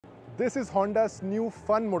This is Honda's new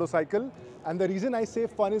fun motorcycle, and the reason I say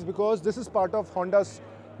fun is because this is part of Honda's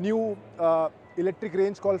new electric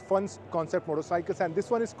range called Fun Concept Motorcycles, and this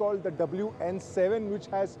one is called the WN7, which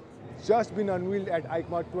has just been unveiled at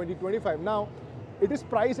EICMA 2025. Now, it is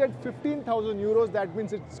priced at 15,000 euros. That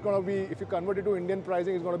means it's going to be, if you convert it to Indian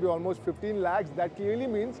pricing, it's going to be almost 15 lakhs. That clearly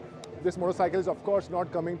means this motorcycle is, of course,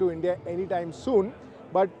 not coming to India anytime soon.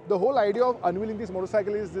 But the whole idea of unveiling this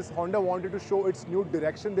motorcycle is this Honda wanted to show its new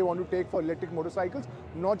direction they want to take for electric motorcycles,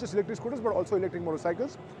 not just electric scooters, but also electric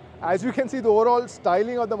motorcycles. As you can see, the overall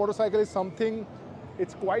styling of the motorcycle is something,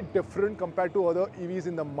 it's quite different compared to other EVs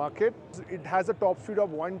in the market. It has a top speed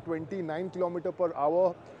of 129 km per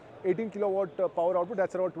hour, 18 kilowatt power output,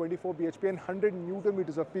 that's around 24 bhp, and 100 Newton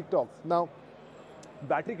meters of peak torque. Now,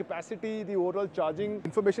 battery capacity, the overall charging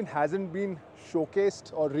information hasn't been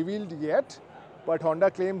showcased or revealed yet, but Honda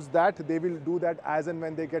claims that they will do that as and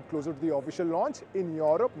when they get closer to the official launch in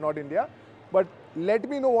Europe, not India. But let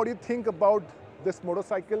me know what you think about this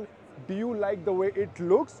motorcycle. Do you like the way it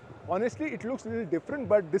looks? Honestly, it looks a little different,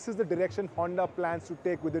 but this is the direction Honda plans to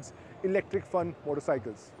take with its electric fun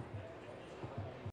motorcycles.